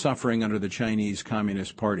that is suffering under the Chinese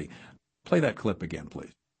Communist Party. Play that clip again,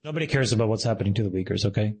 please. Nobody cares about what's happening to the Uyghurs,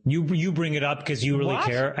 okay? You bring it up because you really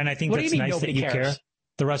care, and I think that's nice that you care.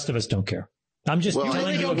 The rest of us don't care. I'm just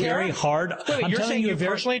telling you a very hard... You're saying you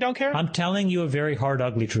personally don't care? I'm telling you a very hard,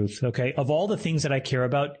 ugly truth, okay? Of all the things that I care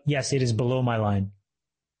about, yes, it is below my line.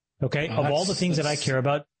 Okay? Of all the things that I care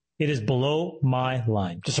about, it is below my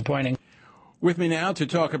line. Disappointing. With me now to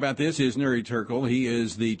talk about this is Nuri Turkel. He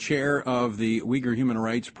is the chair of the Uyghur Human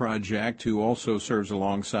Rights Project, who also serves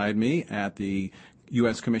alongside me at the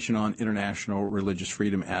U.S. Commission on International Religious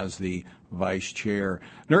Freedom as the vice chair.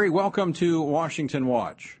 Nuri, welcome to Washington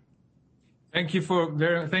Watch. Thank you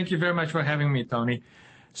very much for having me, Tony.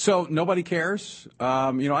 So nobody cares?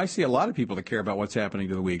 I see a lot of people that care about what's happening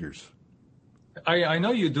to the Uyghurs. I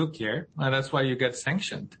know you do care, and that's why you get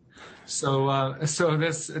sanctioned. So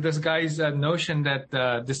this guy's notion that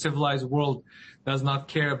the civilized world does not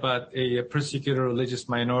care about a persecuted religious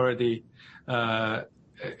minority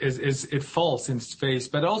it falls in its face.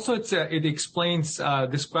 But also it describes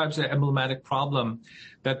an emblematic problem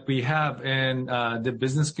that we have in the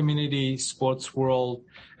business community, sports world,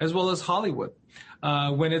 as well as Hollywood.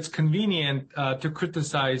 When it's convenient to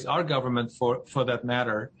criticize our government for that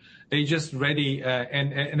matter, they're just ready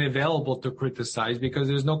and available to criticize because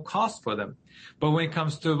there's no cost for them. But when it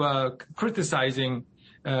comes to criticizing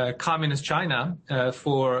communist China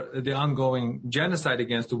for the ongoing genocide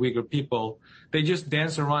against the Uyghur people, they just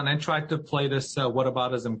dance around and try to play this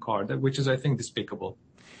whataboutism card, which is, I think, despicable.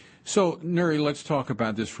 So, Nuri, let's talk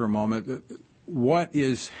about this for a moment. What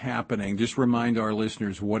is happening? Just remind our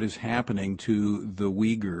listeners what is happening to the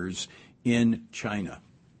Uyghurs in China.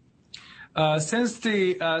 Since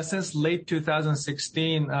late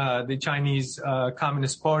 2016, the Chinese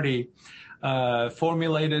Communist Party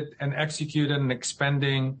formulated and executed an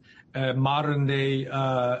expanding modern-day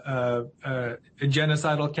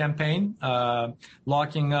genocidal campaign,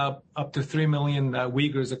 locking up to 3 million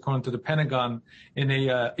Uyghurs, according to the Pentagon, in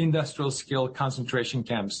industrial-scale concentration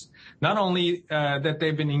camps. Not only that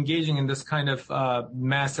they've been engaging in this kind of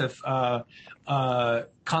massive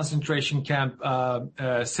concentration camp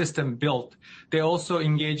system built, they're also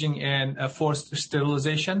engaging in forced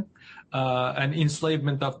sterilization and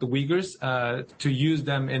enslavement of the Uyghurs to use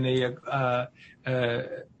them in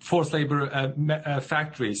forced labor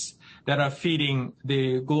factories that are feeding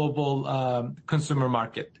the global consumer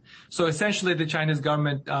market. So essentially, the Chinese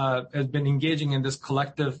government has been engaging in this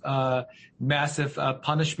collective, massive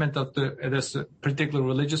punishment of this particular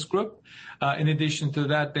religious group. In addition to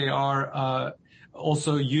that, they are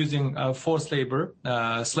also using forced labor,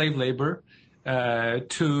 slave labor,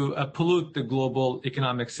 to pollute the global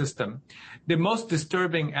economic system. The most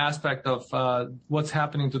disturbing aspect of what's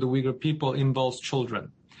happening to the Uyghur people involves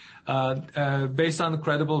children. Based on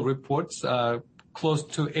credible reports, close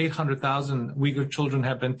to 800,000 Uyghur children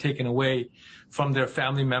have been taken away from their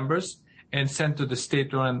family members and sent to the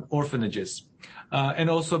state-run orphanages. And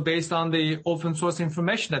also based on the open source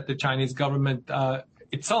information that the Chinese government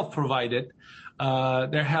itself provided,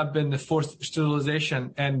 there have been the forced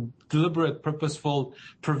sterilization and deliberate, purposeful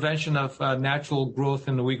prevention of natural growth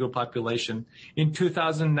in the Uyghur population. In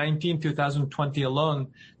 2019, 2020 alone,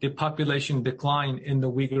 the population decline in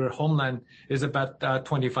the Uyghur homeland is about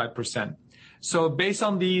 25%. So based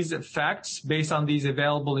on these facts, based on these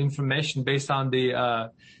available information, based on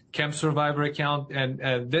the camp survivor account and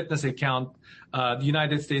witness account, the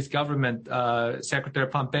United States government, Secretary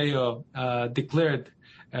Pompeo declared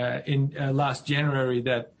in last January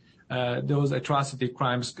that those atrocity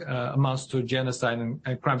crimes amounts to genocide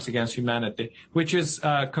and crimes against humanity, which is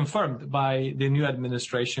confirmed by the new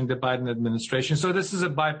administration, the Biden administration. So this is a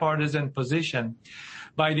bipartisan position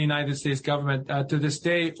by the United States government. To this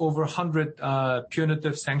day, over 100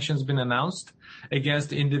 punitive sanctions been announced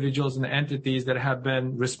against individuals and entities that have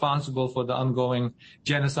been responsible for the ongoing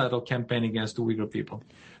genocidal campaign against the Uyghur people.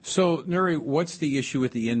 So, Nuri, what's the issue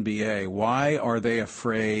with the NBA? Why are they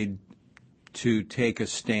afraid to take a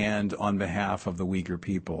stand on behalf of the Uyghur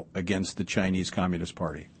people against the Chinese Communist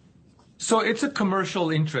Party? So it's a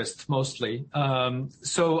commercial interest mostly.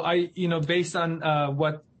 Based on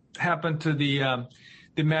what happened to the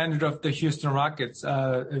manager of the Houston Rockets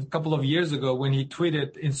a couple of years ago when he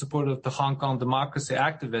tweeted in support of the Hong Kong democracy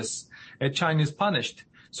activists, China is punished.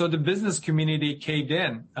 So the business community caved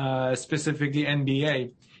in, specifically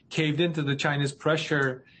NBA, caved into the Chinese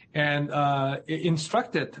pressure and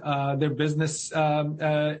instructed their business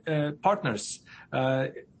partners,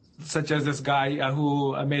 such as this guy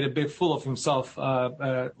who made a big fool of himself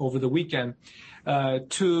over the weekend,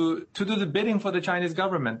 to do the bidding for the Chinese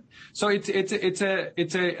government. So it's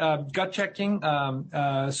a gut checking,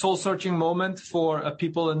 soul searching moment for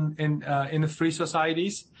people in the free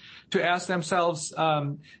societies to ask themselves,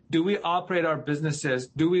 do we operate our businesses?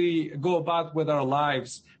 Do we go about with our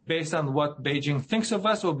lives based on what Beijing thinks of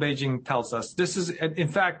us or Beijing tells us? This is, in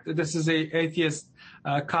fact, a atheist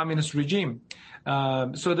communist regime.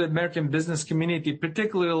 So the American business community,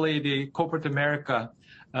 particularly the corporate America,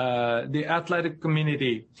 the athletic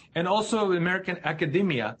community, and also American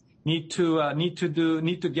academia need to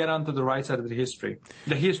get onto the right side of the history.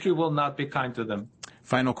 The history will not be kind to them.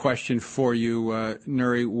 Final question for you,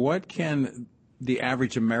 Nuri. What can the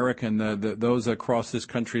average American, those across this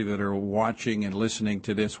country that are watching and listening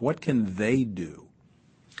to this, what can they do?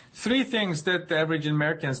 Three things that the average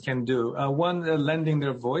Americans can do. One, lending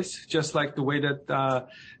their voice, just like the way that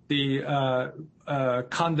the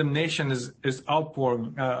condemnation is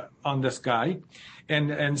outpouring on this guy.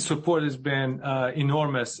 And support has been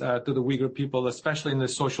enormous to the Uyghur people, especially in the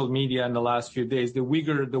social media in the last few days. The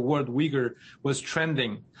word Uyghur was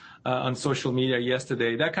trending on social media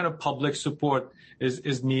yesterday. That kind of public support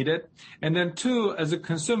is needed. And then two, as a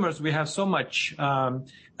consumers, we have so much in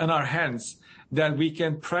our hands that we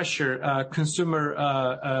can pressure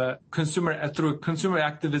through consumer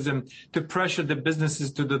activism to pressure the businesses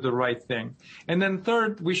to do the right thing. And then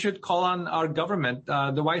third, we should call on our government,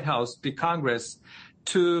 the White House, the Congress,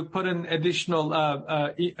 to put in additional,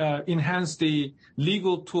 enhance the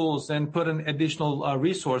legal tools and put in additional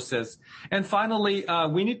resources. And finally,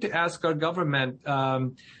 we need to ask our government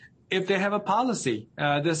if they have a policy.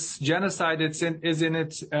 This genocide is in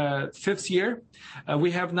its fifth year.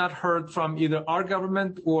 We have not heard from either our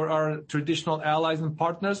government or our traditional allies and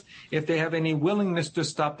partners if they have any willingness to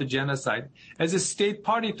stop the genocide. As a state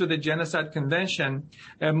party to the Genocide Convention,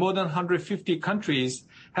 more than 150 countries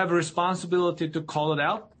have a responsibility to call it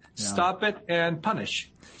out, stop it, and punish.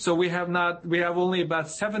 So we have only about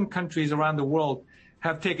 7 countries around the world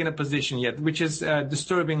have taken a position yet, which is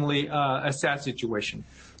disturbingly a sad situation.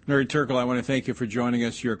 Nuri Turkel, I want to thank you for joining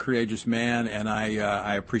us. You're a courageous man, and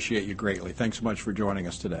I appreciate you greatly. Thanks so much for joining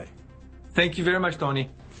us today. Thank you very much, Tony.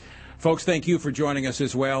 Folks, thank you for joining us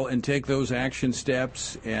as well, and take those action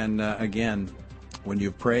steps. And again, when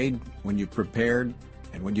you've prayed, when you've prepared,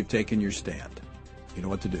 and when you've taken your stand, you know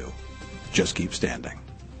what to do. Just keep standing.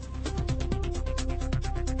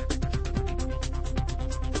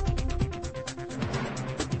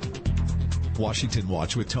 Washington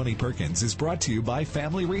Watch with Tony Perkins is brought to you by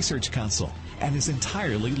Family Research Council and is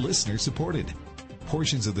entirely listener-supported.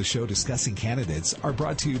 Portions of the show discussing candidates are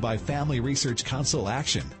brought to you by Family Research Council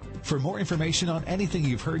Action. For more information on anything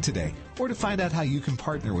you've heard today, or to find out how you can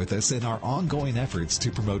partner with us in our ongoing efforts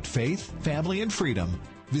to promote faith, family, and freedom,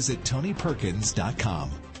 visit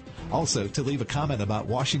TonyPerkins.com. Also, to leave a comment about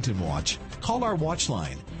Washington Watch, call our watch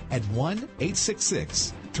line at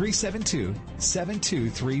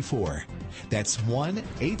 1-866-372-7234. That's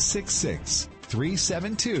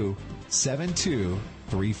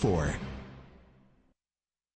 1-866-372-7234.